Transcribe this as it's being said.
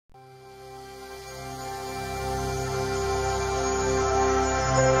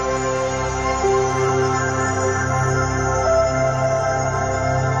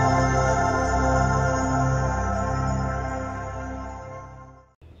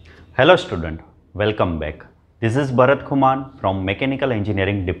Hello student, welcome back. This is Bharat Khuman from Mechanical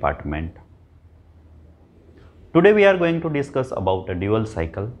Engineering Department. Today we are going to discuss about a dual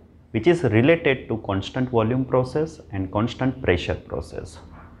cycle which is related to constant volume process and constant pressure process.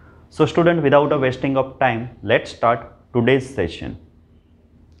 So student, without a wasting of time, let's start today's session.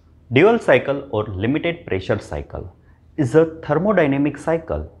 Dual cycle or limited pressure cycle is a thermodynamic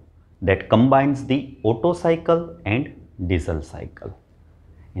cycle that combines the Otto cycle and diesel cycle.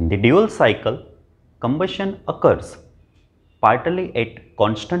 In the dual cycle, combustion occurs partly at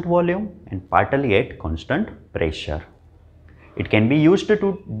constant volume and partly at constant pressure. It can be used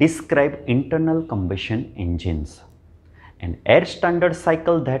to describe internal combustion engines. An air standard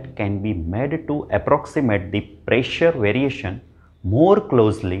cycle that can be made to approximate the pressure variation more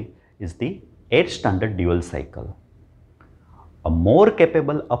closely is the air standard dual cycle. A more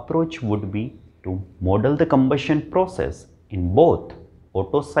capable approach would be to model the combustion process in both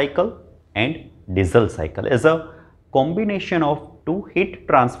Otto cycle and diesel cycle as a combination of two heat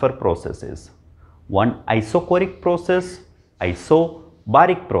transfer processes, one isochoric process,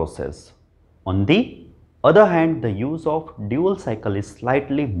 isobaric process. On the other hand, the use of dual cycle is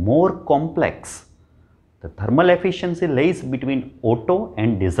slightly more complex. The thermal efficiency lies between Otto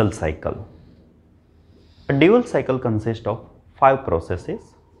and diesel cycle. A dual cycle consists of 5 processes.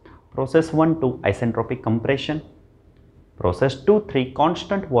 Process 1 2 isentropic compression. Process 2-3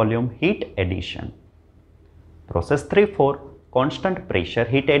 constant volume heat addition. Process 3-4 constant pressure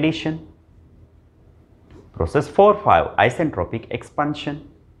heat addition. Process 4-5 isentropic expansion.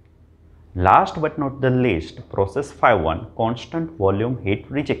 Last but not the least, process 5-1 constant volume heat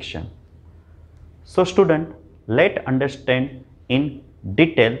rejection. So student, let's understand in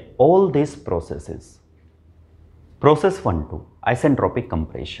detail all these processes. Process 1-2 isentropic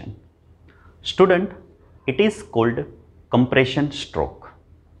compression. Student, it is called compression stroke.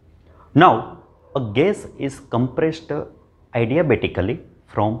 Now, a gas is compressed adiabatically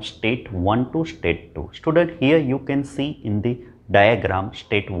from state 1 to state 2. Student, here you can see in the diagram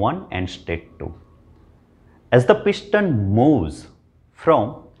state 1 and state 2. As the piston moves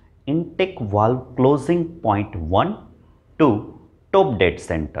from intake valve closing point 1 to top dead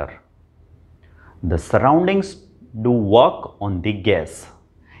center, the surroundings do work on the gas,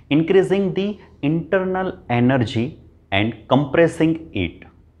 increasing the internal energy and compressing it.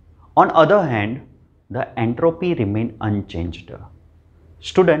 On other hand, the entropy remain unchanged.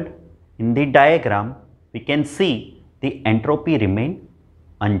 Student, in the diagram we can see the entropy remain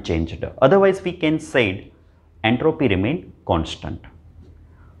unchanged. Otherwise we can say entropy remain constant.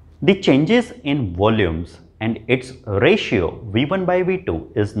 The changes in volumes and its ratio V1 by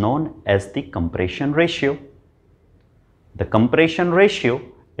V2 is known as the compression ratio. The compression ratio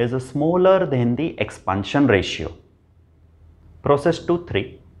is smaller than the expansion ratio. Process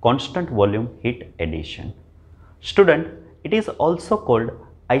 2-3 constant volume heat addition. Student, it is also called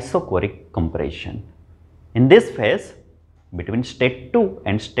isochoric compression. In this phase, between state 2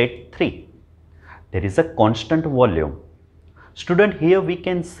 and state 3, there is a constant volume. Student, here we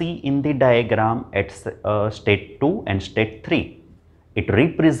can see in the diagram at state 2 and state 3, it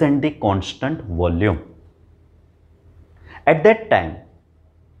represents the constant volume. At that time,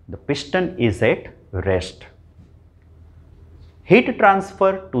 the piston is at rest. Heat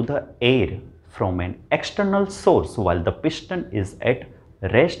transfer to the air from an external source while the piston is at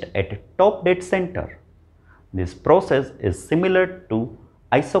rest at top dead center. This process is similar to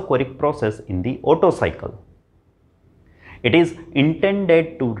isochoric process in the Otto cycle. It is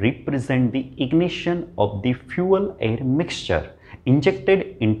intended to represent the ignition of the fuel-air mixture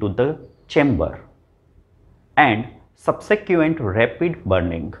injected into the chamber and subsequent rapid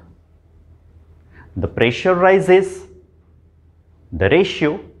burning. The pressure rises. The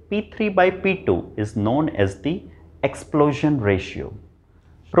ratio P3 by P2 is known as the explosion ratio.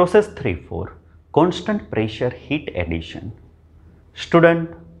 Process 3-4 constant pressure heat addition.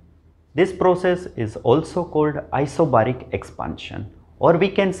 Student, this process is also called isobaric expansion, or we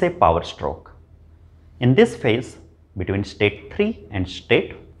can say power stroke. In this phase, between state 3 and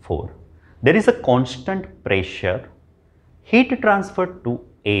state 4, there is a constant pressure heat transfer to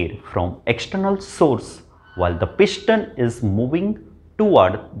air from external source while the piston is moving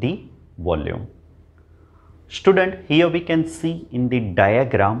toward the volume. Student, here we can see in the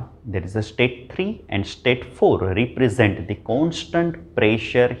diagram there is a state 3 and state 4 represent the constant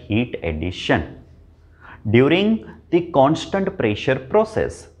pressure heat addition. During the constant pressure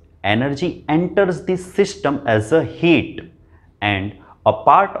process, energy enters the system as a heat and a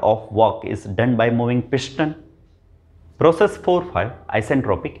part of work is done by moving piston. Process 4-5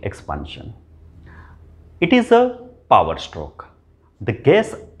 isentropic expansion. It is a power stroke. The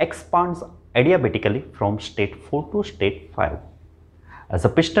gas expands adiabatically from state 4 to state 5 as a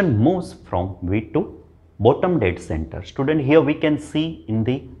piston moves from V to bottom dead center. Student, here we can see in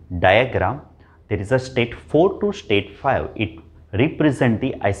the diagram there is a state 4 to state 5. It represents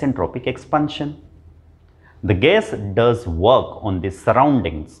the isentropic expansion. The gas does work on the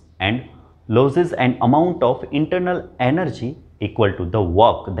surroundings and loses an amount of internal energy equal to the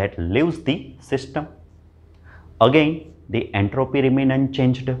work that leaves the system. Again, the entropy remains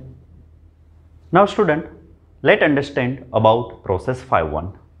unchanged. Now student, let's understand about process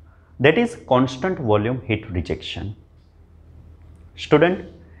 5.1, that is constant volume heat rejection. Student,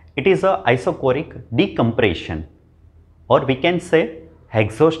 it is a isochoric decompression, or we can say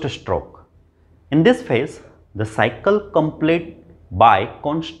exhaust stroke. In this phase, the cycle complete by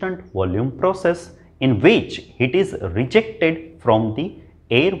constant volume process in which heat is rejected from the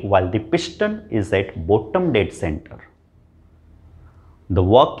air while the piston is at bottom dead center. The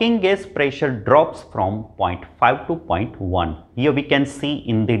working gas pressure drops from 0.5 to 0.1. Here we can see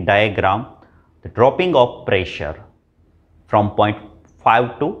in the diagram the dropping of pressure from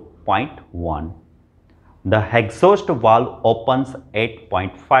 0.5 to 0.1. The exhaust valve opens at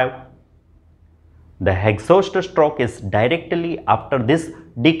 0.5. The exhaust stroke is directly after this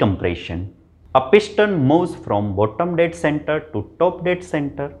decompression. A piston moves from bottom dead center to top dead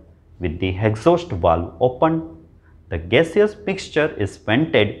center with the exhaust valve open. The gaseous mixture is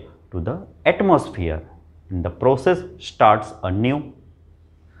vented to the atmosphere and the process starts anew.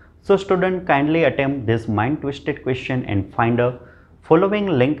 So student, kindly attempt this mind twisted question and find a following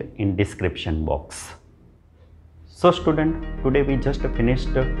link in description box. So student, today we just finished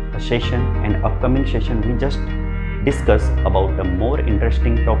a session, and upcoming session we just discuss about a more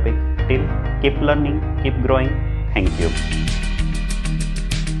interesting topic. Till keep learning, keep growing. Thank you.